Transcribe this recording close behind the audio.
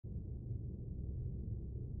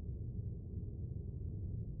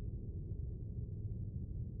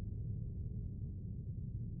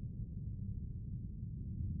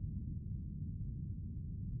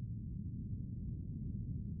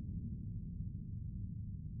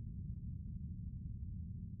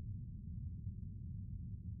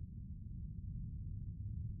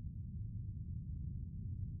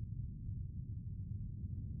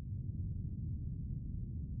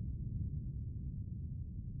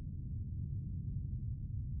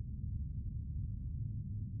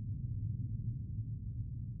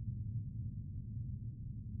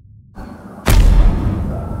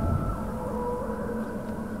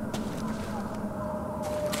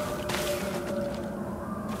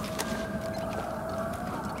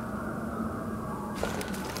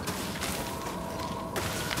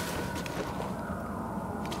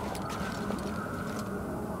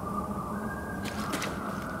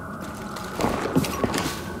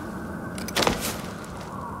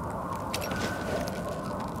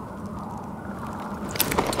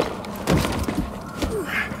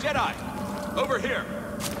over here!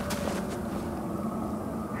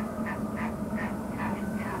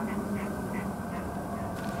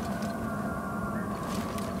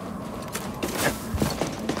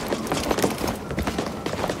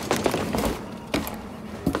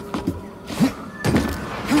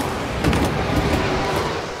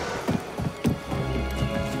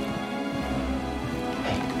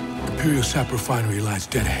 Imperial sap refinery lies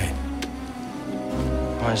dead ahead.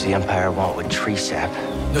 What does the Empire want with tree sap?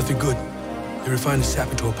 Nothing good. They refine the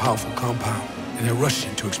sap into a powerful compound, and they're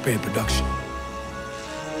rushing to expand production.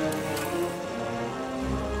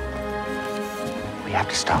 We have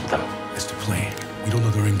to stop them. That's the plan. We don't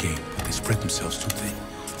know their endgame, but they spread themselves too thin.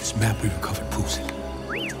 This map we recovered proves it.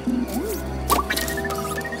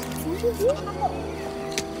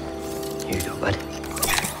 Here you go, bud.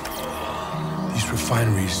 These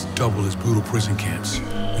refineries double as brutal prison camps.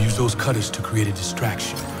 We use those cutters to create a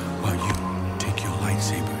distraction, while you take your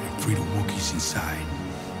lightsaber and free the Wookiees inside.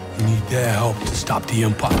 We need their help to stop the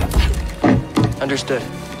Empire. Understood.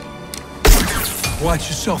 Watch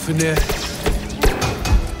yourself in there.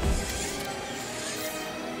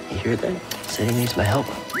 You hear that? Said he needs my help.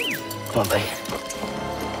 Come on, buddy.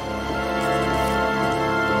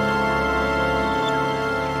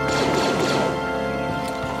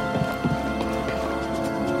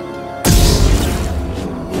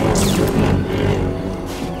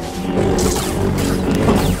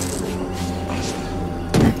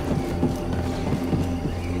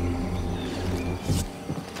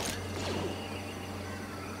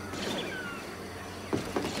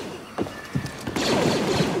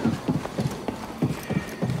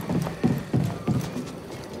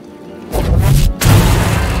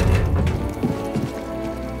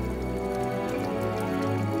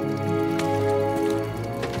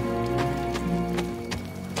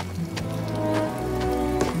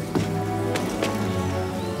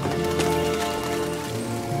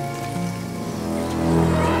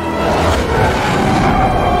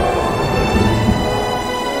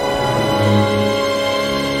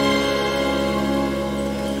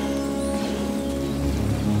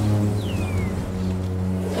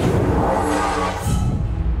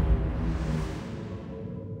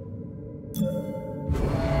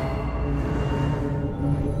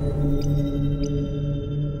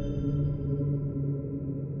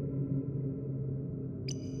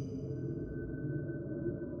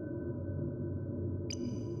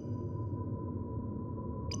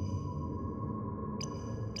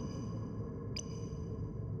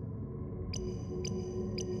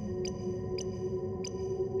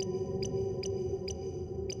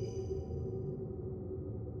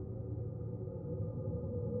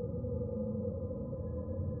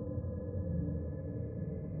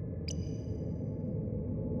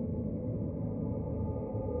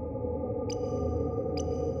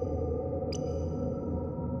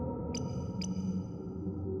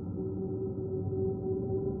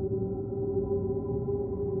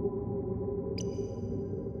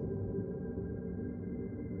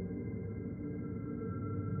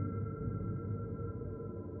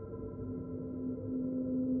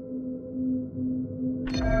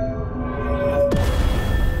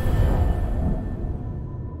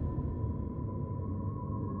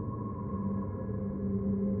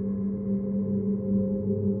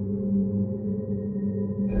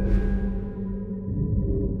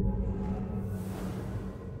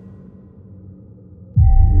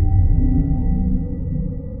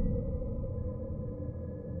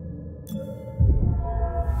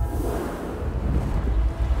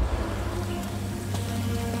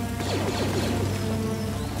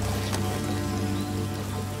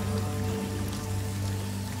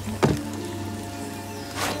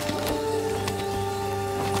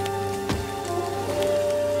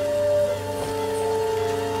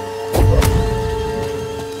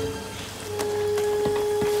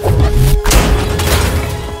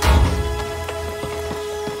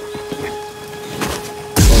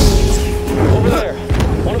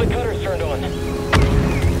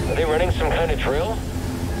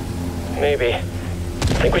 Maybe.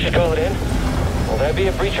 Think we should call it in? Well, that'd be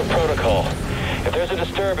a breach of protocol. If there's a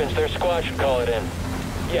disturbance, their squad should call it in.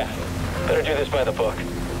 Yeah, better do this by the book.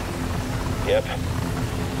 Yep.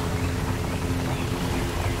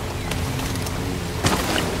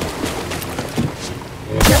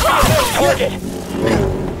 Target!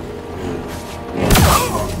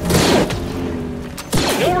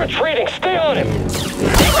 No retreating, stay on him!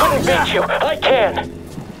 He couldn't beat you, I can!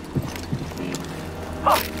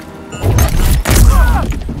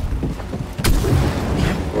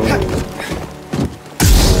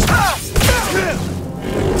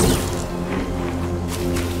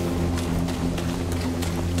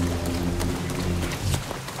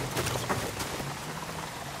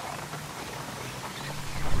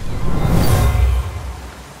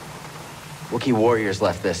 Wookiee warriors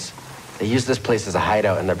left this. They used this place as a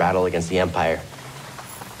hideout in their battle against the Empire.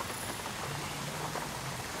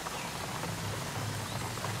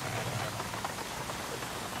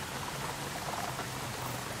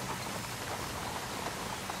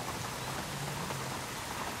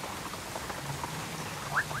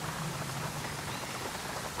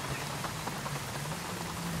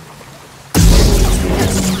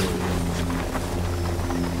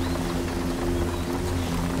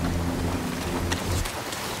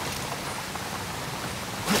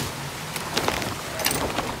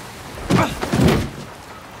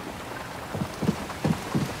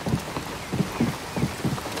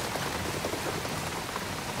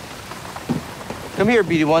 Come here,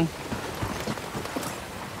 BD1.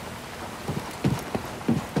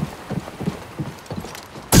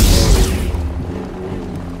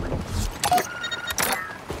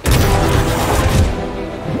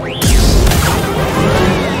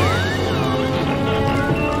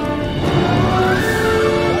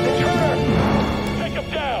 Take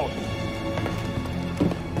him down!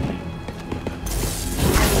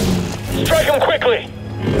 Strike him quickly!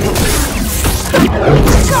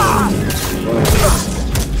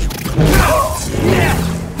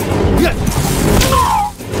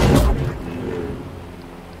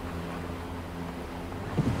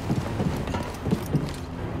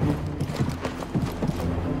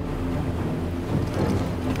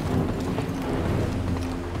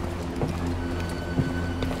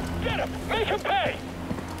 Get him! Make him pay!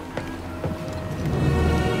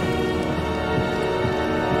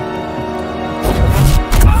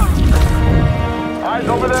 Eyes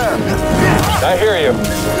over there. I hear you.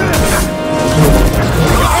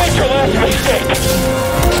 You made your last mistake!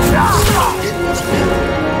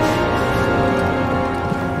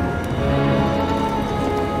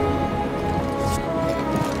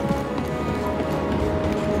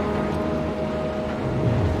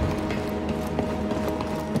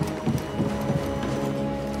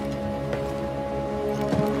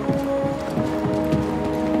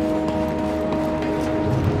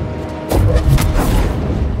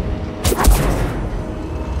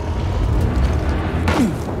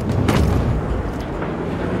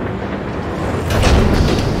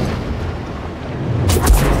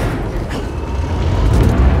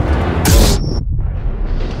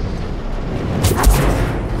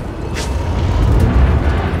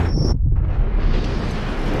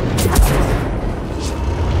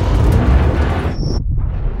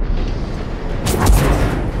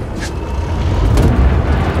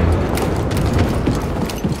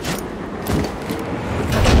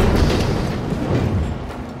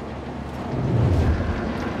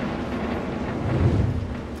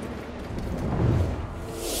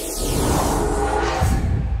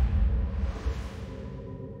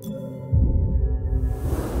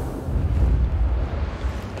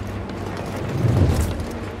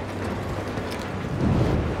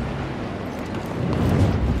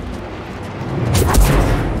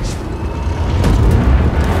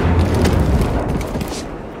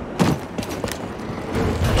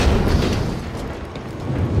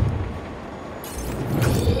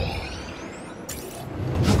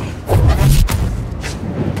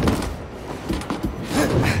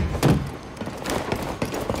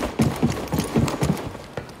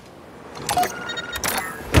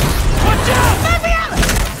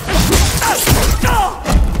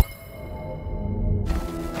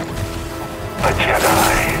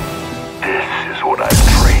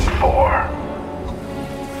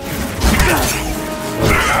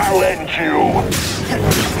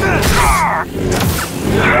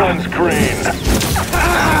 One's green.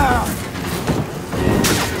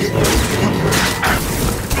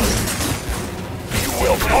 You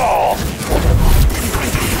will fall.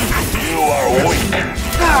 You are weak.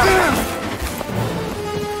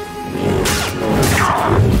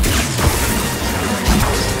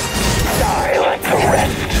 Die like the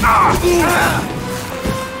rest.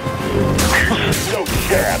 No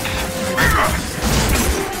chance.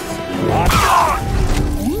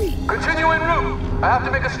 Continue en route. I have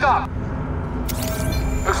to make a stop.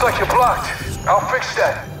 Looks like you're blocked. I'll fix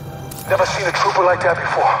that. Never seen a trooper like that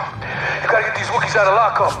before. You gotta get these Wookiees out of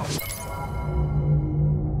lockup.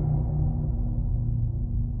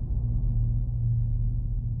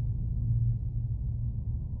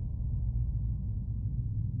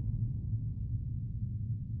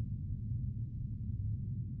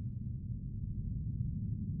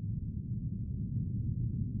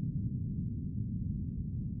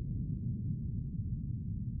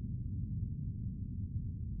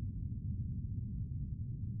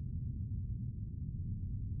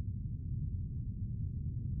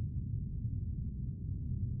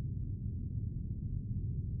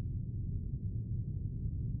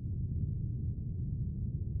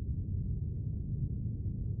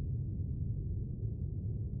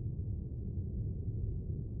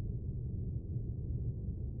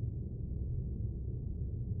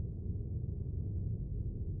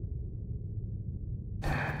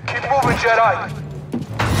 Jedi.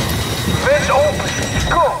 Vents open.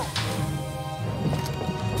 Go.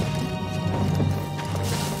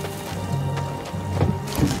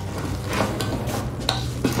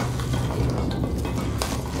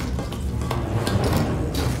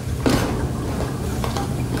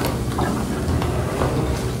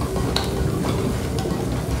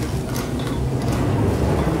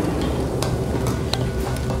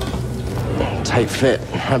 Tight fit,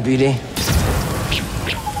 huh, BD?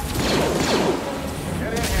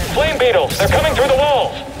 Flame beetles! They're coming through the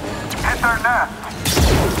walls! Hit their nest.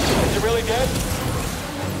 Is it really dead?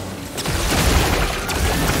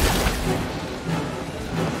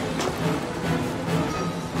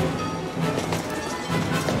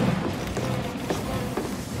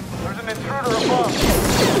 There's an intruder above.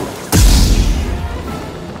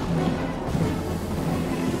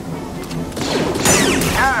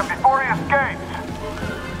 Get him before he escapes.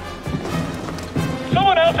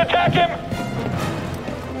 Someone else attack him!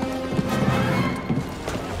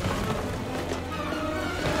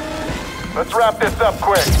 Let's wrap this up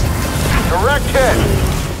quick. Direct hit.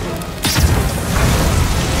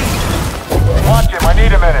 Watch him, I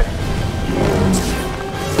need a minute.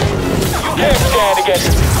 You can't stand against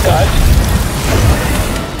us.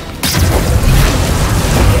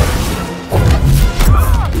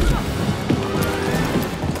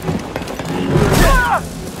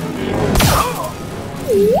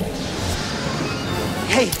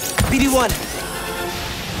 Hey, BD1!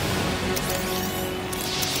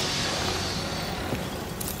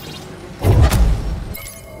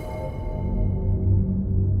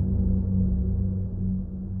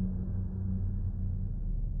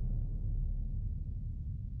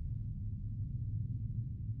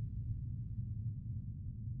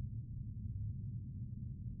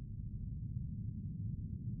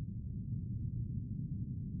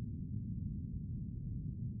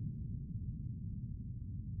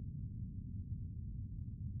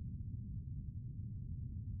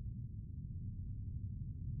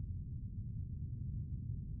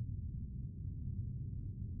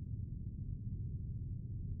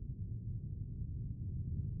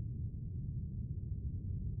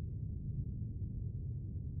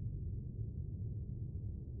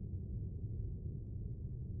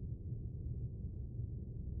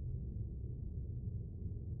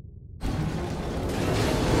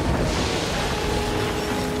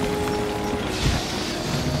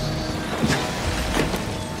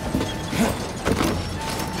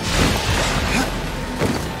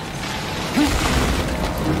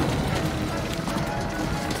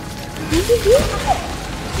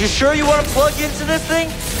 You sure you want to plug into this thing?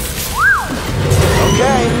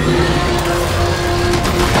 Okay.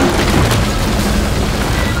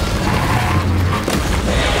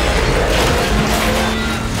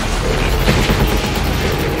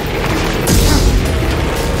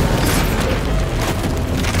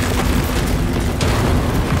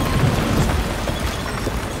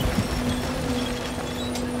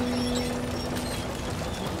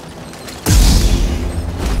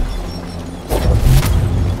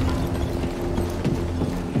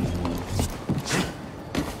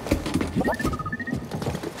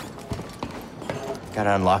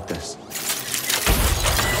 Gotta unlock this.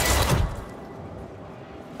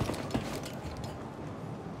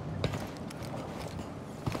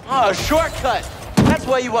 Oh, shortcut! That's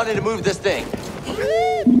why you wanted to move this thing.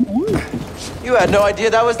 You had no idea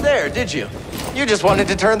that was there, did you? You just wanted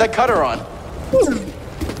to turn the cutter on.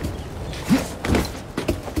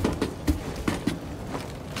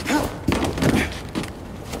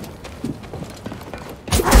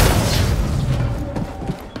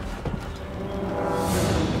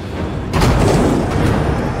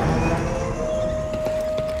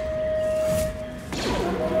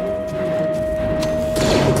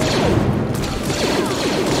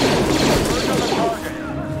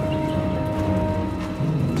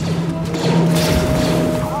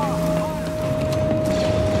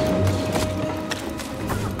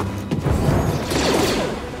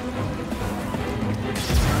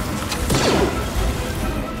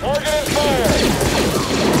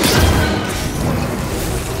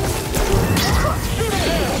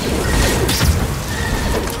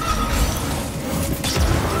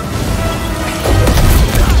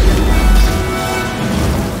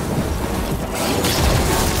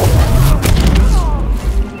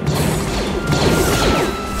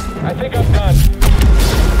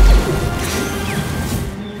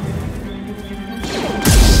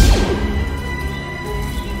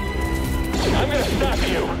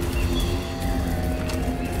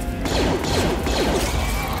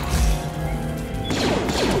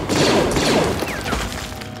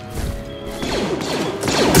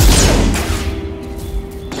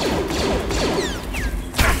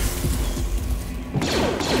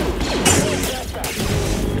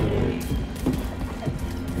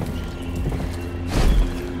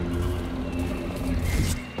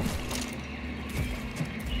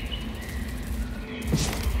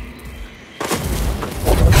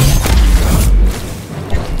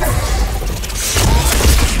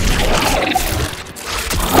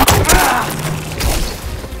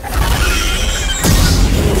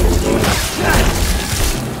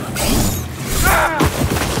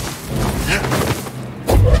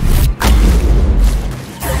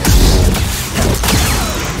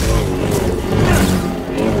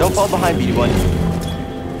 Fall behind, BD boy.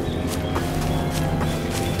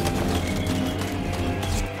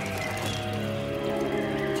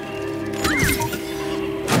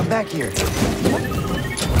 Come back here.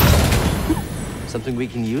 Something we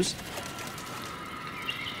can use?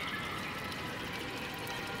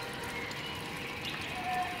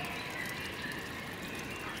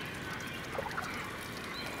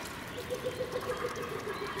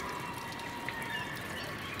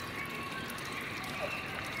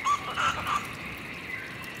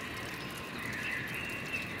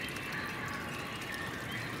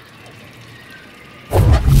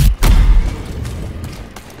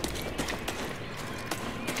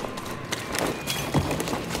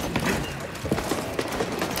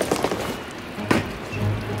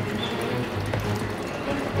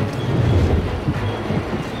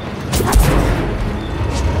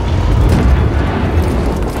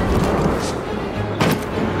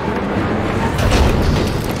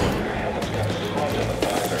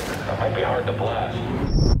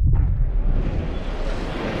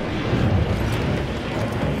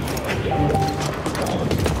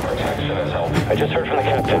 I just heard from the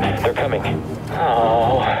captain. They're coming.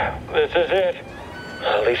 Oh, this is it.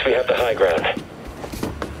 At least we have the high ground.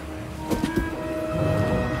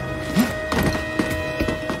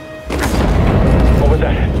 What was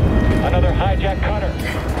that? Another hijacked cutter.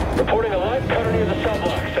 Reporting a live cutter near the cell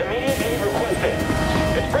blocks. Immediate aid requested.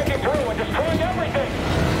 It's breaking through and destroying everything.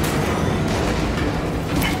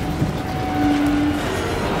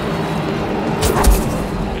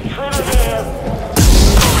 Intruder there.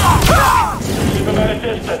 Keep him at a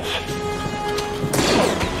distance.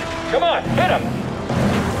 Come on, hit him!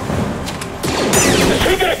 Is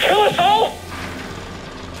he gonna kill us all?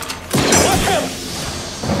 Watch him!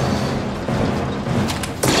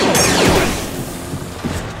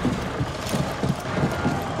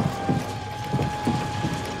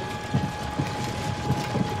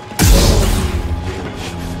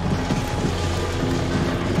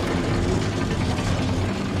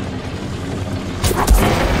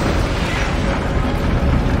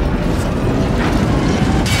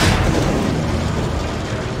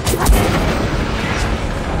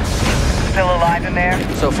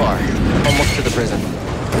 So far, almost to the prison.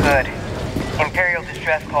 Good. Imperial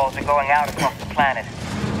distress calls are going out across the planet.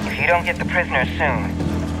 If you don't get the prisoners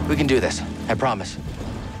soon... We can do this, I promise.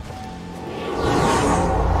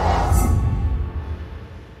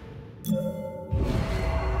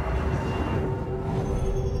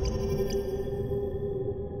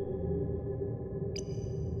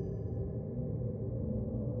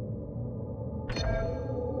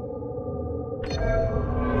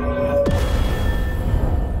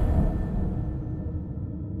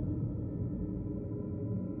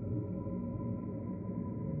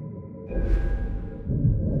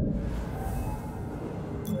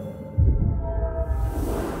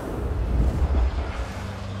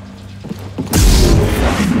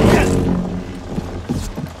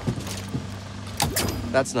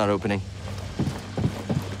 That's not opening.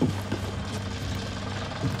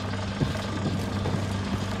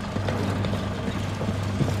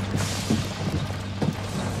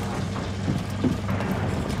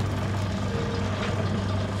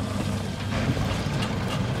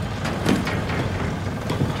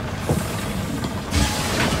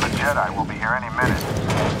 The Jedi will be here any minute.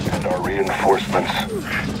 And our reinforcements.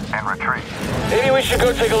 And retreat. Maybe we should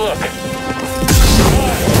go take a look.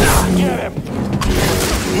 Get him!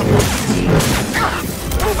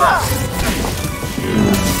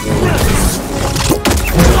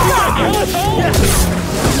 Kill us all!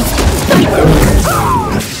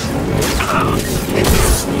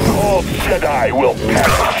 All Jedi will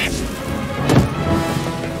perish.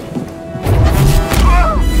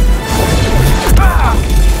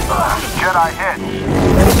 Jedi hit.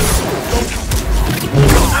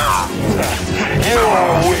 You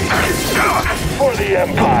are weak. For the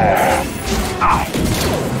Empire.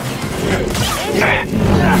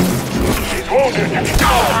 He's wounded.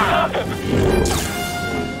 Stop him!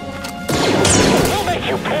 We'll make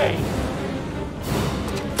you pay!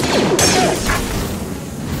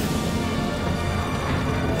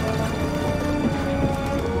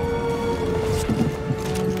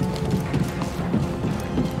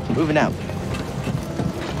 Moving out.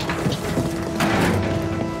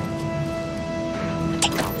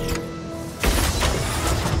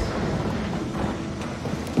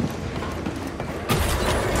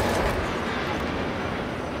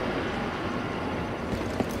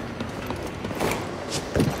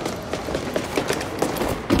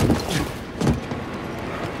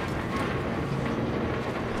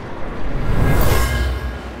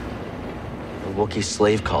 A Wookiee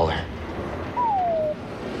slave caller.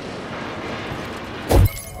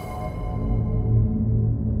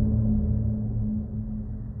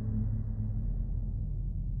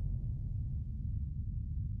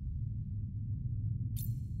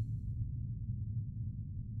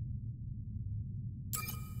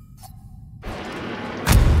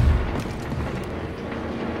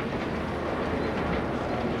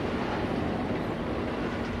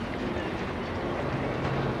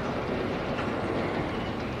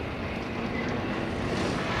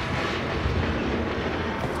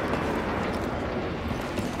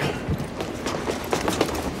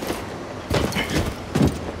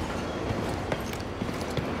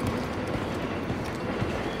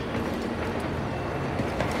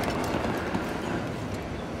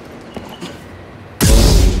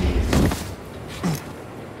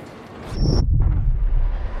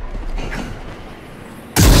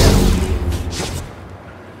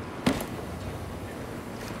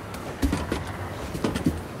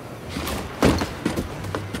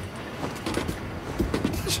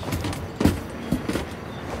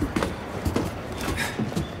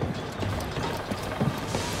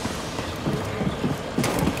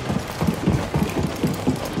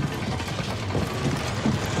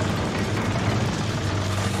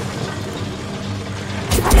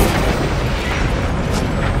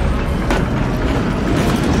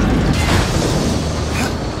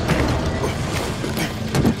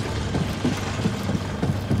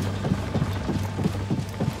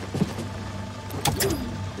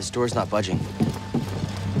 door's not budging.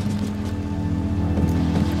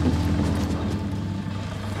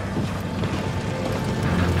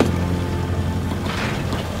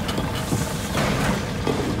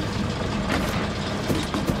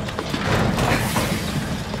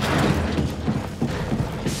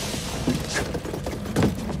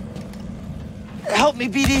 Help me,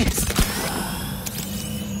 BD!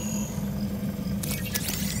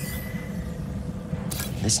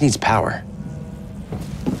 This needs power.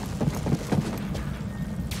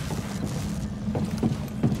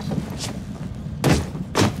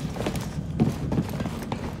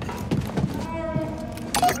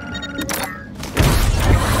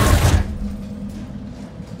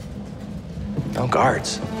 No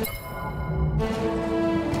guards.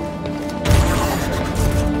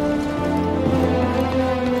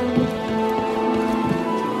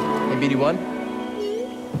 Hey, BD1?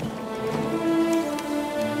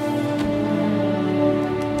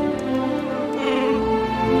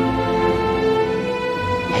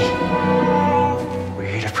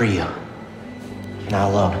 For you. You're not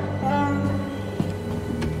alone.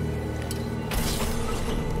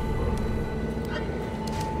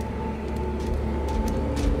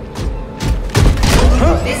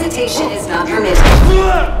 Visitation is not permitted.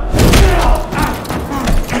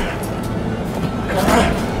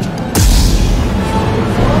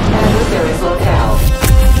 Adversary's locale.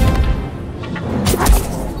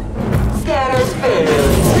 Scanner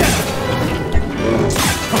failed.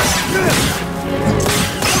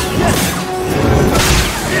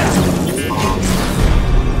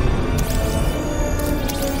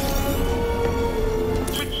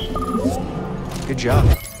 Good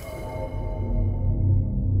job.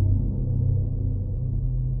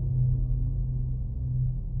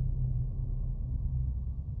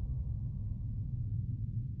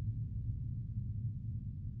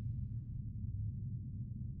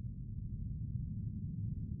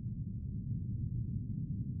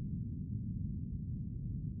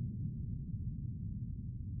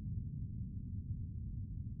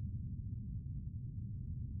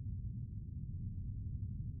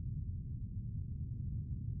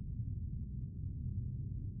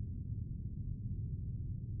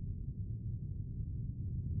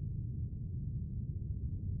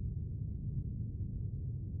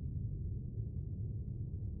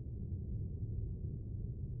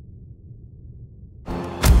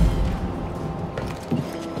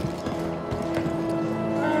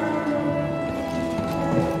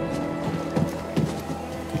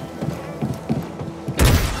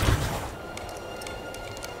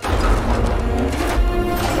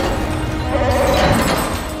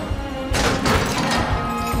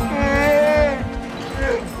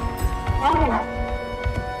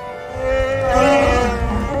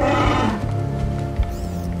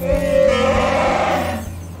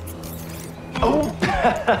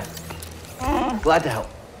 Glad to help.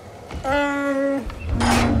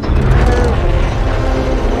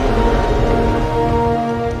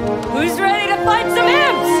 Who's ready to fight some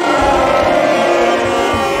imps?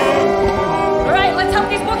 All right, let's help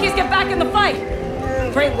these Wookiees get back in the fight.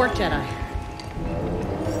 Great work, Jedi.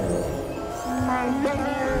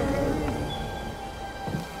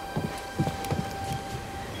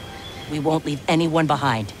 We won't leave anyone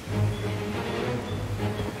behind.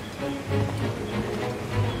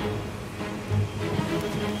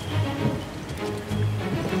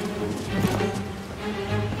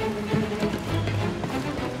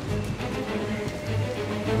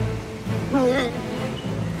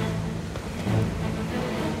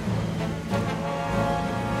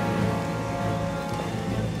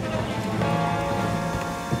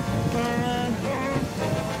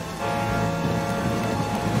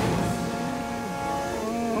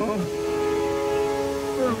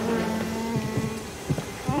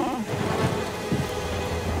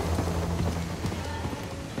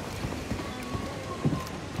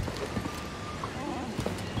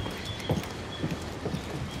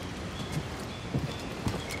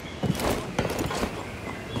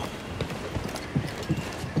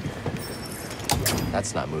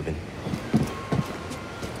 That's not moving.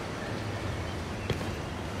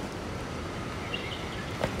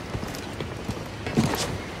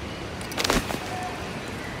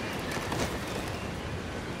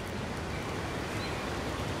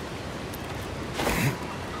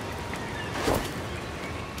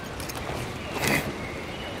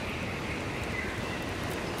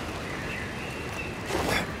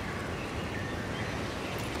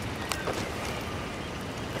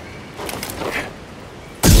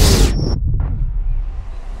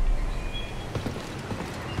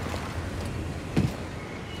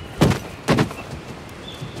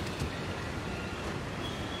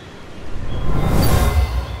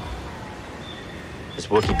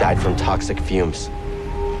 Wookiee died from toxic fumes.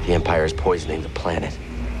 The Empire is poisoning the planet.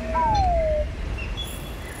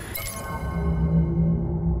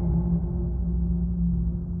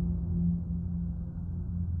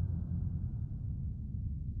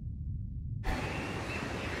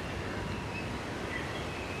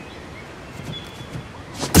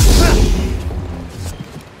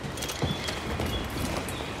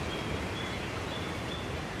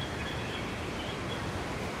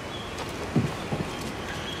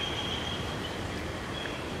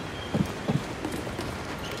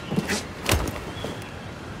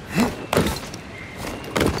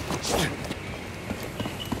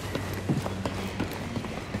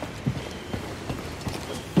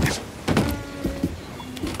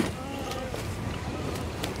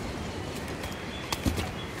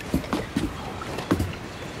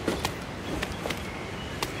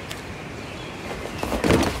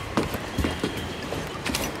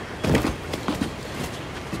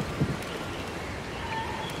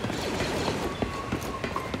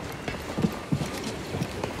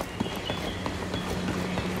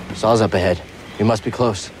 Saw's up ahead. We must be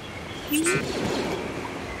close.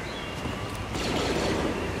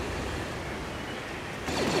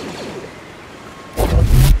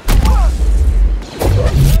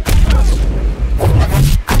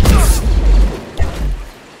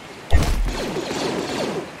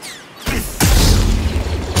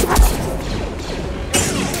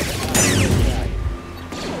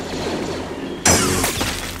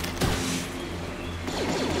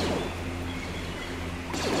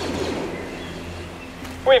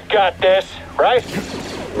 We've got this, right?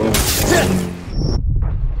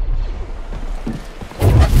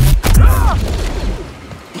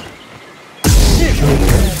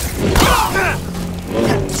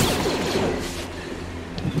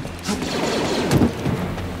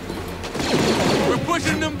 We're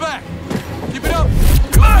pushing them back. Keep it up.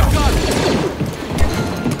 Got it.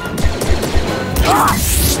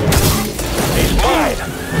 He's mine.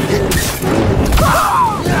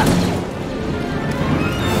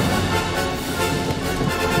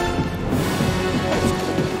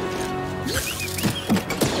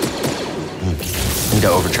 Need to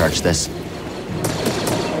overcharge this.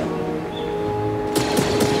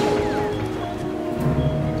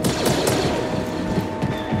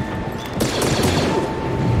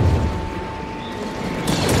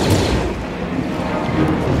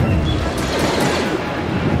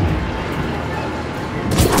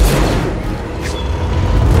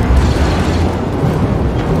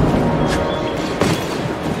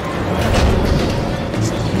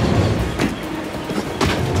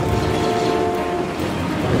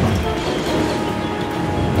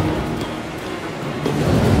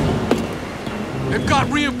 They've got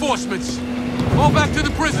reinforcements. All back to the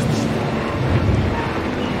prisons.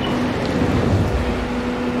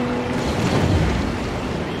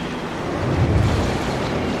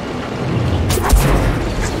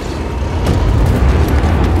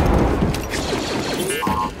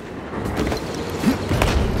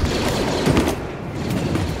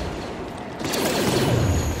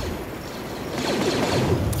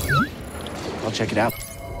 I'll check it out.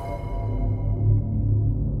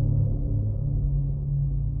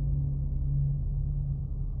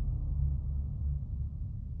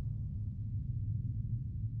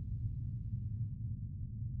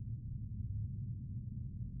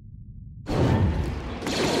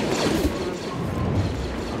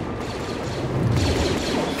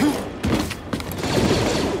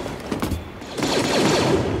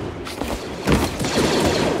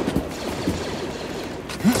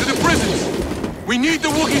 We need the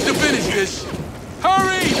Wookiees to finish this.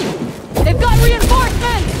 Hurry! They've got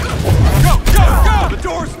reinforcements! Go, go, go! The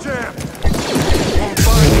door's jammed! Won't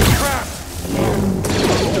find the trap!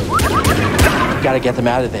 Gotta get them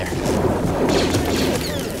out of there.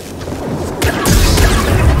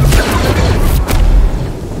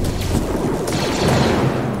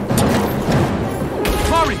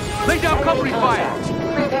 Murray, lay down covering fire!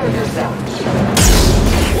 Prepare yourself.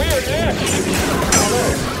 We're next.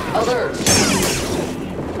 Alert.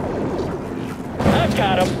 I've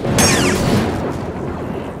got him.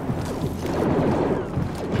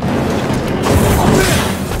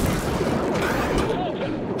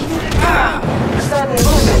 Sudden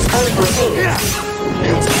movements unforeseen.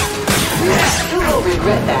 You will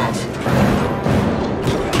regret that.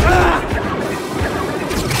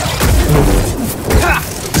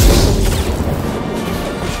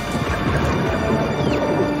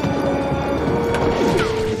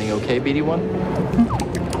 Everything okay, BD-1?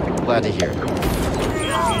 Glad to hear it.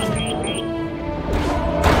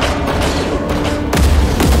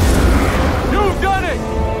 You've done it!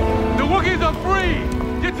 The Wookiees are free!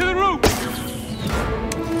 Get to the roof!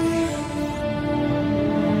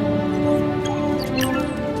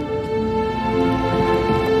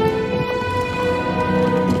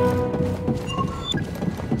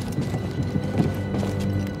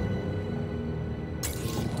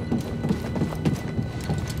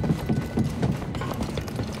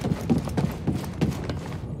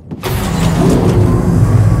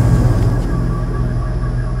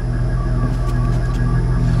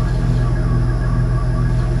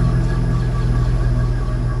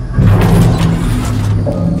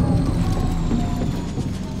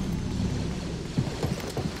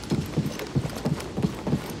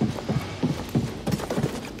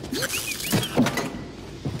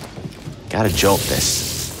 Gotta jolt this.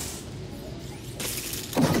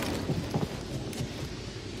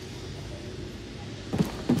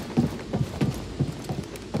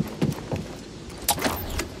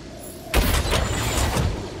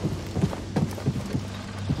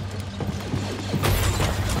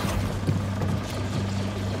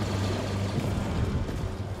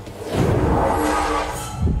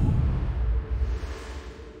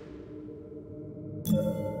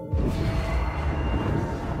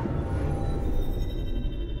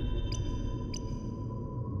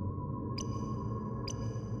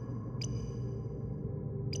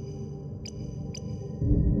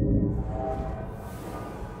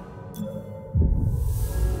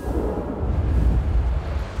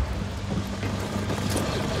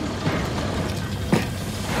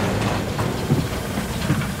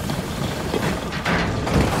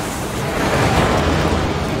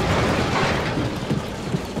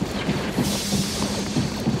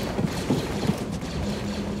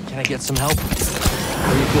 Get some help? How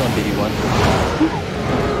are you feeling, BD1?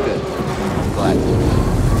 Good. I'm glad.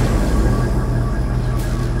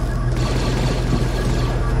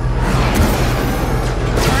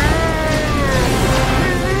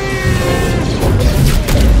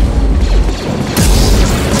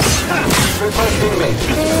 Requesting me.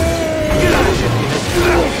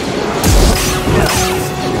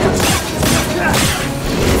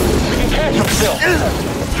 We can catch him still.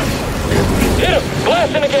 Hit him!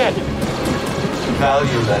 Blasting again!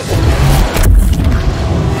 Valueless.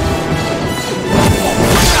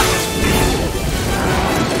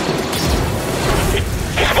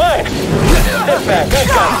 He's mine! Step back, I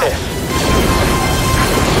got this!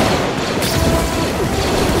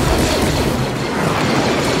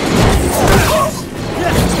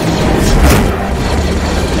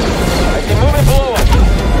 I see movement below us.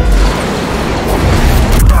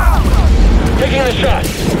 Taking the shot.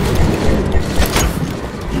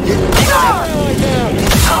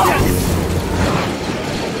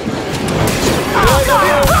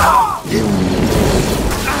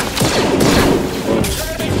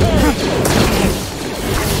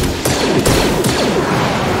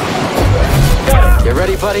 You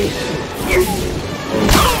ready, buddy?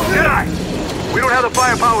 Jedi! We don't have the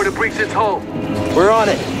firepower to breach this hull. We're on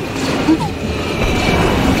it.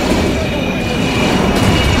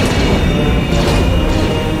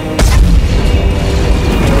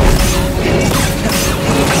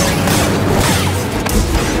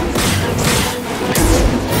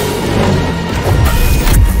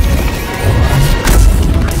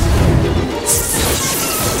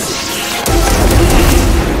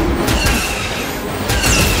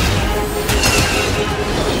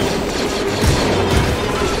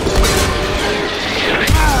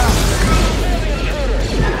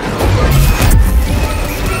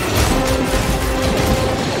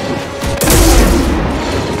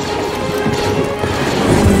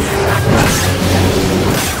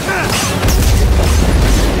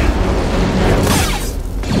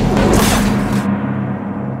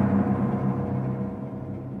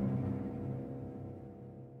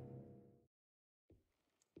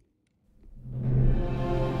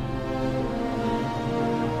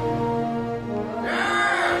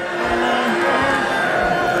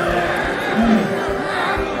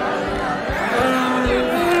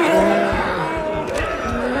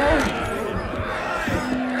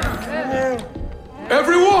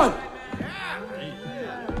 Everyone!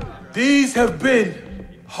 These have been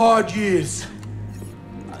hard years.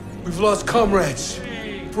 We've lost comrades,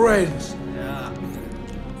 friends,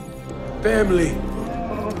 family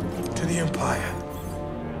to the Empire.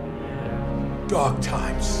 Dark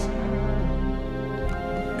times.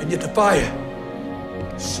 And yet the fire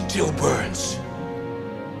still burns.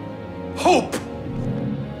 Hope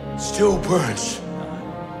still burns.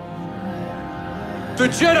 The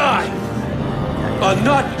Jedi are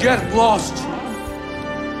not yet lost.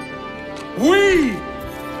 We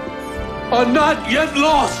are not yet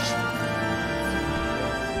lost.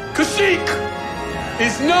 Kashyyyk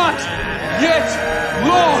is not yet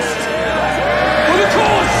lost. For the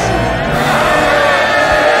cause!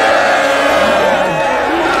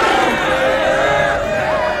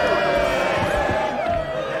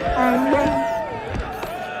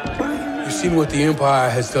 You've seen what the Empire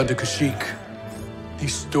has done to Kashyyyk.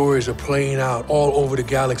 These stories are playing out all over the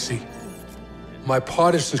galaxy. My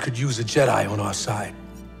partisans could use a Jedi on our side.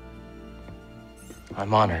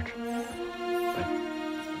 I'm honored.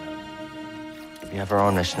 But we have our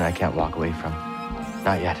own mission I can't walk away from.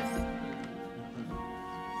 Not yet.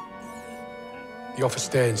 The offer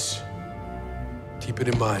stands. Keep it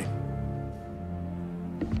in mind.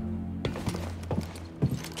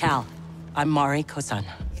 Cal, I'm Mari Kosan,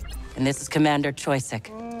 and this is Commander Choisik.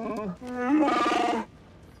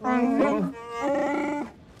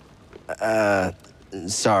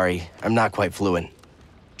 Sorry. I'm not quite fluent.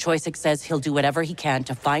 Choisik says he'll do whatever he can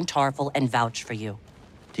to find Tarful and vouch for you.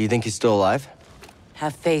 Do you think he's still alive?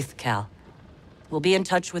 Have faith, Cal. We'll be in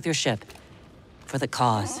touch with your ship. For the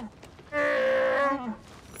cause.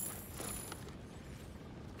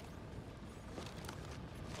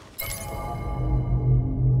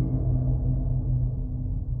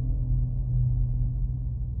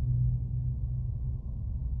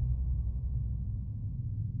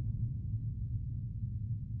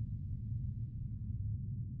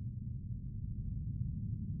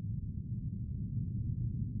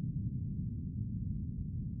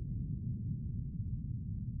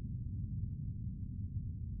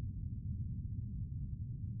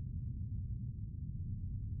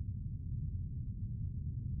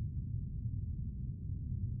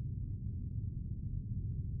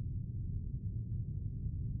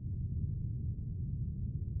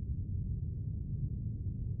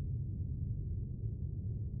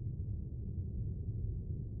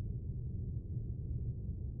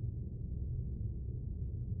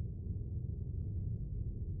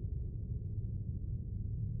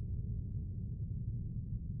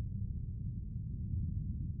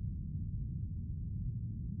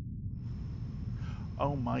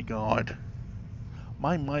 Oh my god.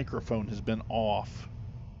 My microphone has been off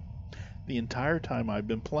the entire time I've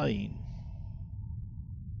been playing.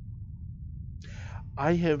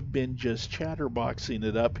 I have been just chatterboxing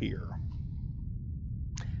it up here.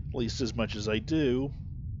 At least as much as I do.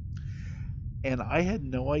 And I had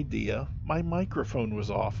no idea my microphone was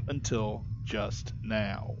off until just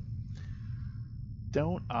now.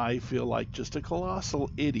 Don't I feel like just a colossal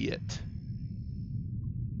idiot?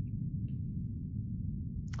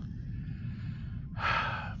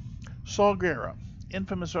 Saw Gerrera.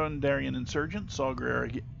 Infamous Ondarian insurgent, Saw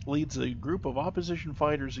Gerrera leads a group of opposition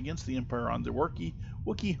fighters against the Empire on the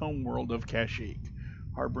Wookiee homeworld of Kashyyyk.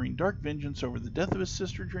 Harboring dark vengeance over the death of his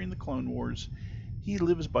sister during the Clone Wars, he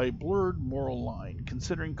lives by a blurred moral line.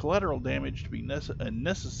 Considering collateral damage to be a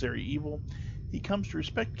necessary evil, he comes to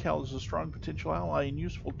respect Cal as a strong potential ally and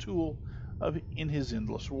useful tool in his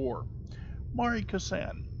endless war. Mari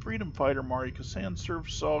Kosan. Freedom fighter Mari Kosan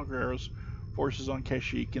serves Saw Gerrera's forces on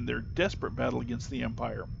Kashyyyk in their desperate battle against the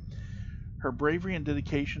Empire. Her bravery and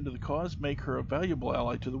dedication to the cause make her a valuable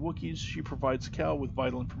ally to the Wookiees. She provides Cal with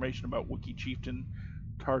vital information about Wookiee chieftain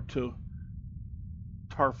Tarful,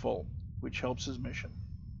 which helps his mission.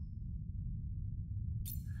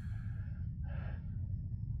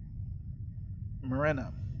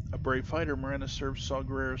 Marena. A brave fighter, Marena serves Saw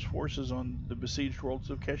Gerrera's forces on the besieged worlds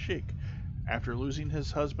of Kashyyyk. After losing her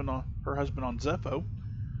husband on Zepho,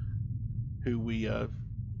 who we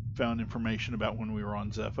found information about when we were on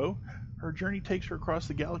Zepho, her journey takes her across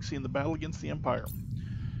the galaxy in the battle against the Empire.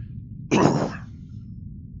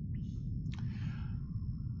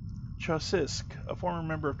 Choisik, a former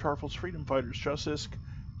member of Tarful's freedom fighters, Choisik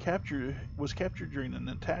was captured during an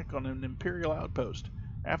attack on an Imperial outpost.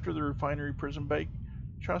 After the refinery prison break,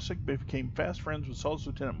 Choisik became fast friends with Saw's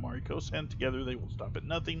Lieutenant Mari Kosan. Together they will stop at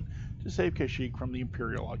nothing to save Kashyyyk from the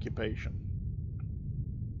Imperial occupation.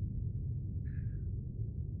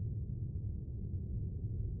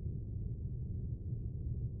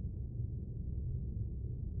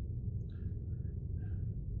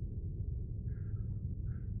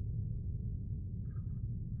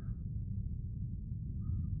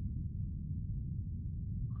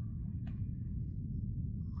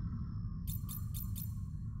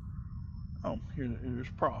 Oh, here's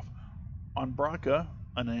Prof. On Braca,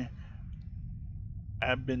 an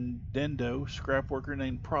Abendendo scrap worker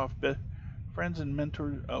named Prof. Friends and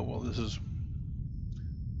mentors. Oh, well,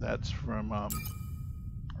 that's from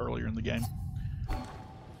earlier in the game.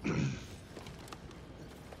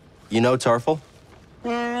 You know Tarful?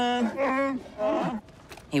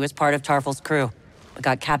 He was part of Tarful's crew, but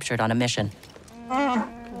got captured on a mission.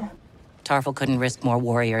 Tarful couldn't risk more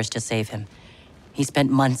warriors to save him. He spent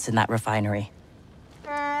months in that refinery.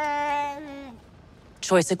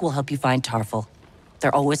 Choysic will help you find Tarful.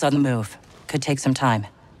 They're always on the move. Could take some time.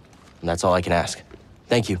 And that's all I can ask.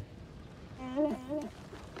 Thank you.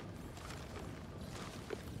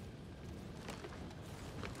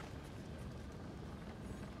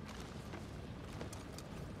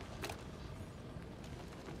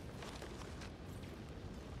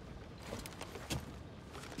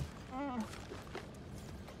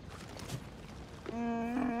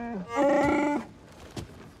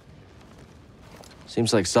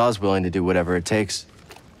 Seems like Saw's willing to do whatever it takes.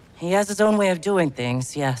 He has his own way of doing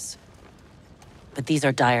things, yes. But these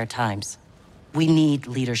are dire times. We need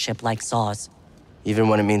leadership like Saw's. Even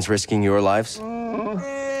when it means risking your lives?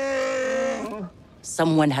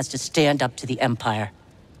 Someone has to stand up to the Empire.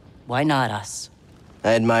 Why not us?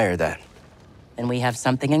 I admire that. Then we have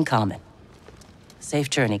something in common. Safe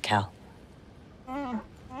journey, Cal.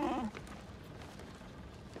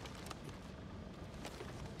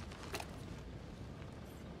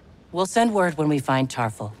 We'll send word when we find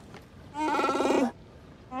Tarful.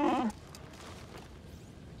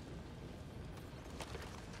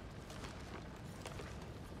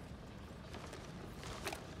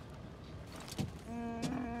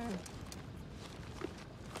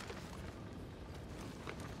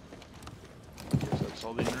 Guess that's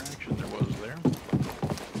all the interaction there was there.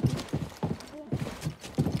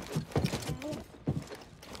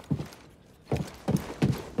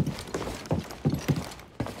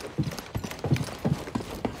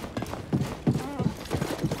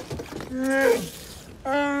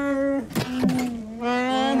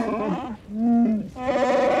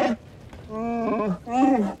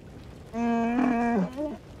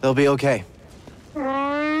 They'll be okay.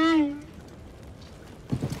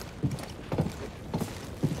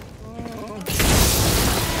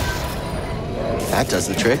 That does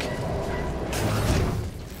the trick.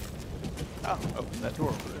 Ah, open that door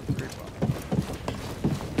over there. Great fun.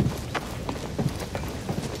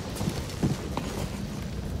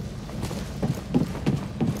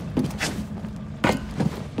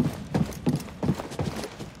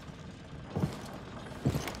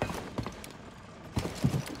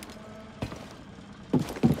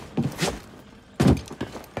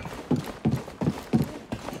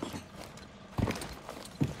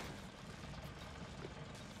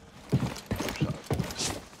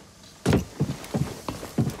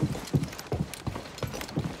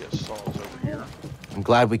 I'm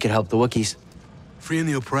glad we could help the Wookiees. Freeing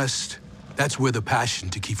the oppressed, that's where the passion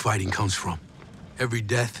to keep fighting comes from. Every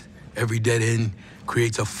death, every dead end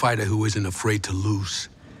creates a fighter who isn't afraid to lose.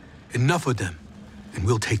 Enough of them, and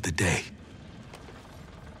we'll take the day.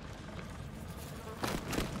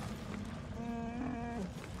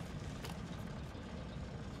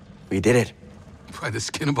 We did it. By the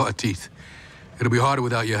skin of our teeth. It'll be harder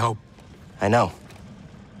without your help. I know.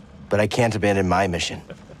 But I can't abandon my mission.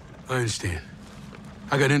 I understand.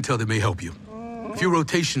 I got intel that may help you. A few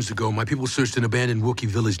rotations ago, my people searched an abandoned Wookiee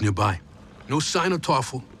village nearby. No sign of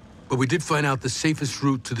Tarful, but we did find out the safest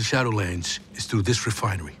route to the Shadowlands is through this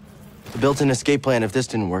refinery. I built an escape plan if this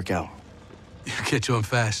didn't work out. You catch on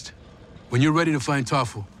fast. When you're ready to find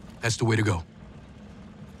Tarful, that's the way to go.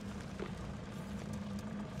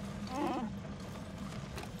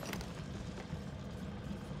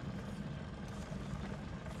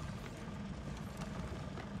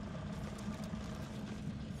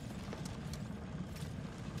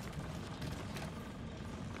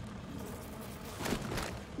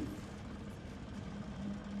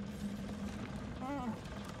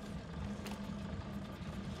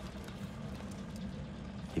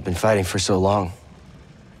 You've been fighting for so long.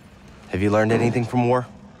 Have you learned anything from war?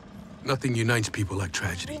 Nothing unites people like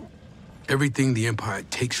tragedy. Everything the Empire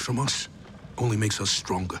takes from us only makes us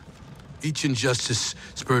stronger. Each injustice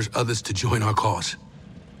spurs others to join our cause.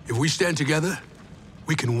 If we stand together,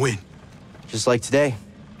 we can win. Just like today.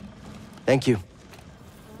 Thank you.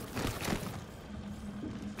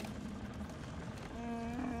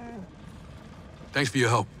 Thanks for your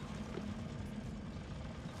help.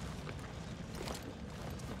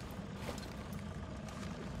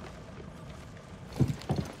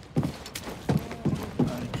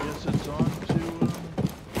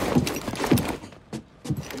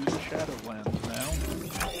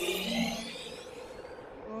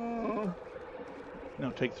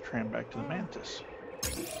 Take the tram back to the Mantis.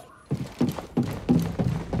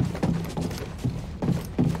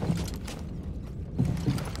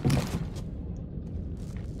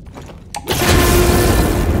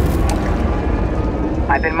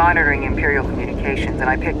 I've been monitoring Imperial communications and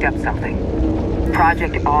I picked up something.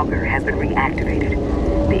 Project Augur has been reactivated.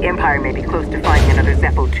 The Empire may be close to finding another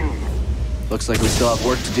Zepho tomb. Looks like we still have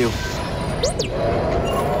work to do.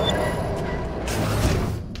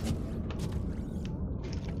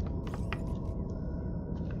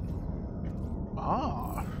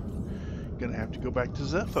 Ah. Gonna have to go back to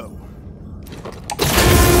Zepho.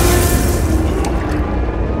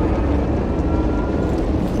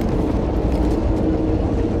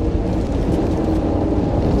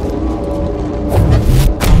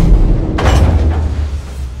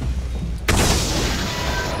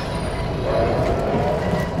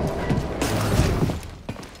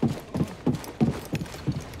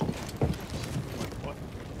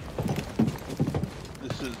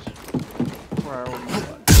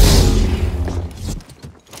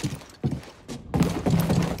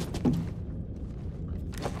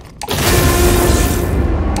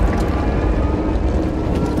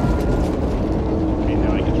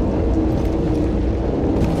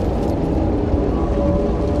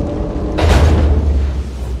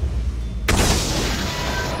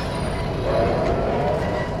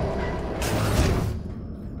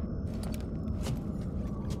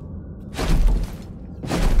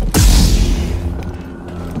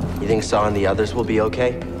 Saw and the others will be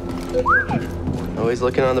okay? Always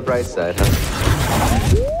looking on the bright side, huh?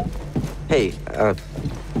 Hey,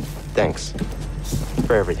 thanks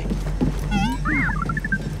for everything.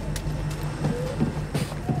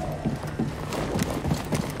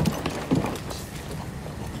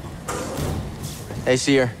 Hey,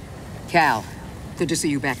 Seer. Cal, good to see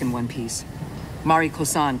you back in one piece. Mari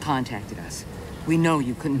Kosan contacted us. We know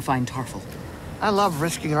you couldn't find Tarful. I love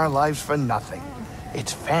risking our lives for nothing.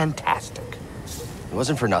 It's fantastic. It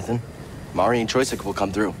wasn't for nothing. Mari and Choysic will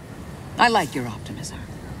come through. I like your optimism.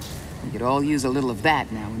 We could all use a little of that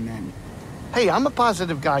now and then. Hey, I'm a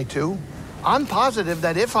positive guy, too. I'm positive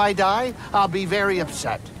that if I die, I'll be very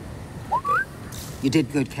upset. You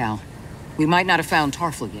did good, Cal. We might not have found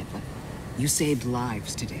Tarful yet, but you saved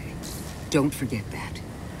lives today. Don't forget that.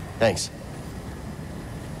 Thanks.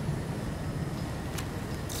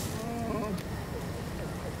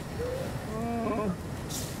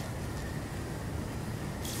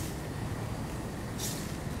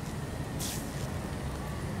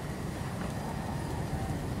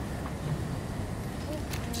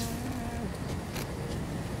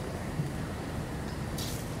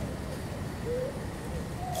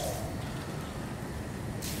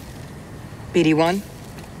 BD1,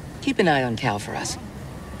 keep an eye on Cal for us.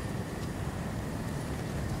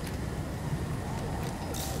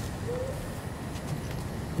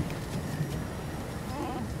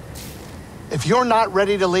 If you're not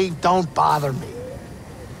ready to leave, don't bother me.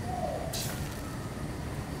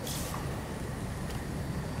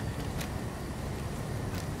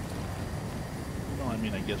 Well, I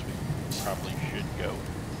mean, I guess we probably should go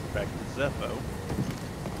back to Zepho.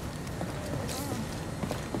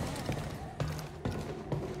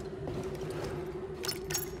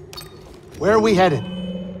 Where are we headed?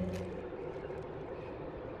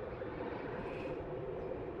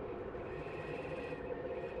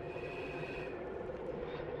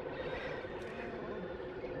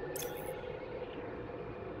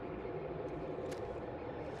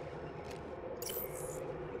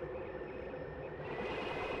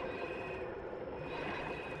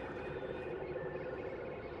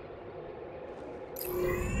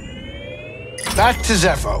 Back to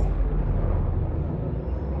Zepho.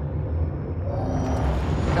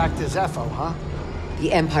 Back to Zepho, huh?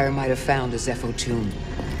 The Empire might have found a Zepho tomb.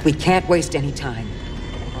 We can't waste any time.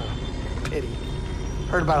 Pity.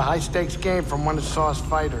 Heard about a high-stakes game from one of Saw's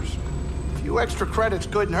fighters. A few extra credits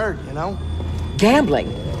couldn't hurt, you know?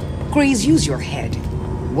 Gambling? Grease, use your head.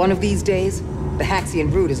 One of these days, the Haxian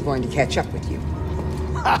brood is going to catch up with you.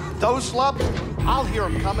 Ha! Those slubs? I'll hear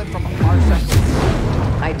them coming from a parsec.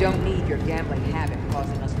 I don't need your gambling habit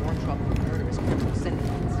causing us more trouble than murderous criminal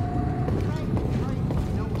syndicates.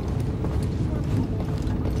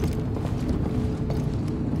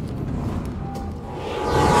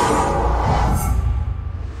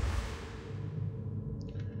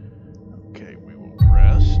 Okay, we will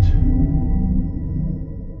rest.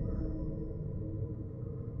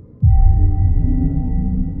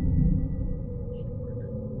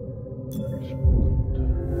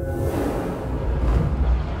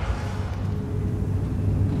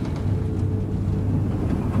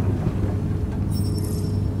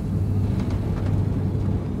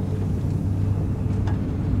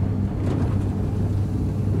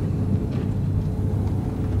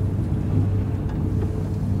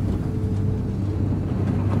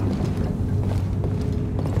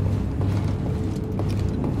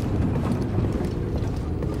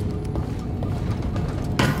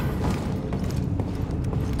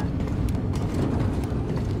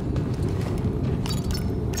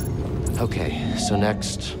 So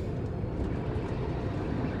next...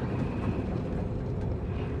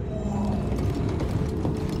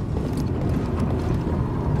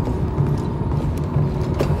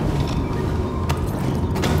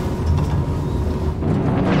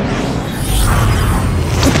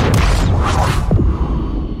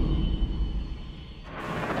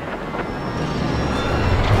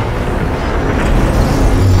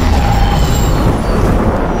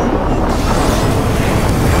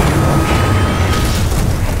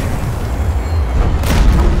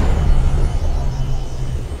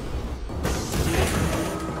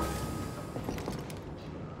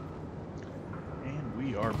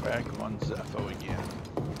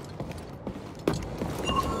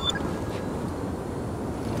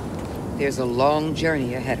 There's a long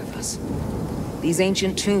journey ahead of us. These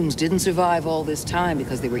ancient tombs didn't survive all this time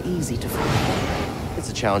because they were easy to find. It's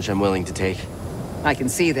a challenge I'm willing to take. I can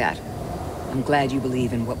see that. I'm glad you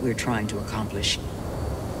believe in what we're trying to accomplish.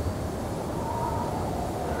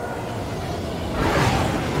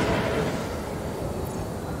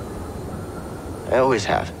 I always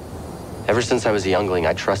have. Ever since I was a youngling,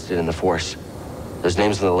 I trusted in the Force. Those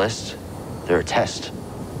names on the list, they're a test.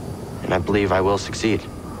 And I believe I will succeed.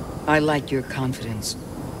 I like your confidence.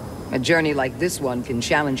 A journey like this one can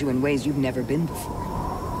challenge you in ways you've never been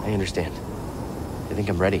before. I understand. I think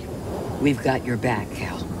I'm ready. We've got your back,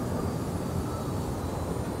 Cal.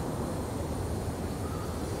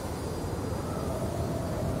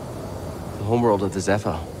 The homeworld of the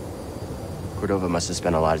Zepho. Cordova must have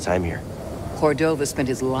spent a lot of time here. Cordova spent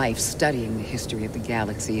his life studying the history of the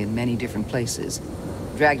galaxy in many different places.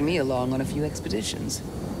 Dragged me along on a few expeditions.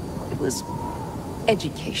 It was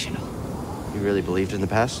educational. You really believed in the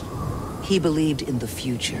past? He believed in the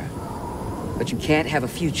future. But you can't have a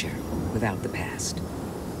future without the past.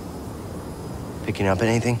 Picking up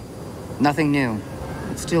anything? Nothing new.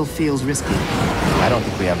 It still feels risky. I don't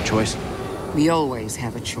think we have a choice. We always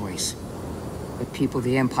have a choice. The people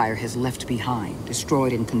the Empire has left behind,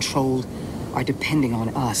 destroyed and controlled, are depending on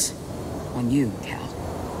us. On you, Cal.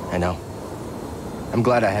 I know. I'm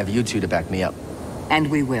glad I have you two to back me up.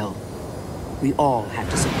 And we will. We all have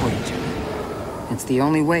to support each other. It's the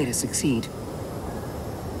only way to succeed.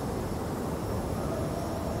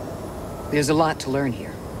 There's a lot to learn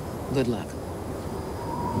here. Good luck.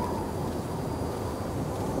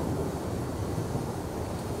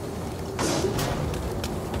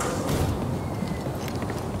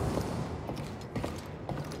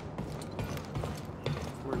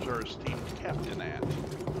 Where's our esteemed captain at?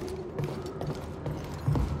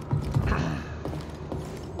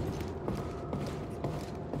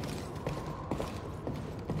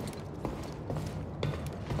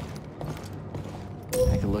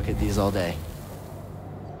 I can look at these all day.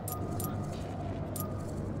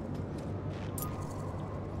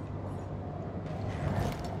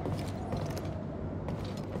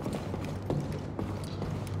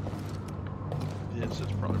 This is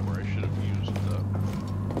probably where I should have used the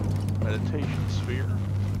meditation sphere.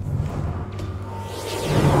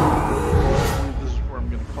 This is where I'm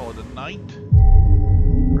going to call it a night.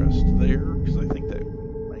 Rest there, because I think that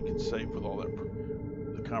make it safe with all that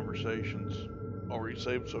the conversations already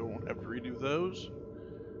saved, so I won't have to redo those.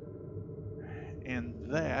 And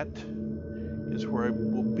that is where I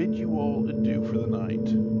will bid you all adieu for the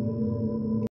night.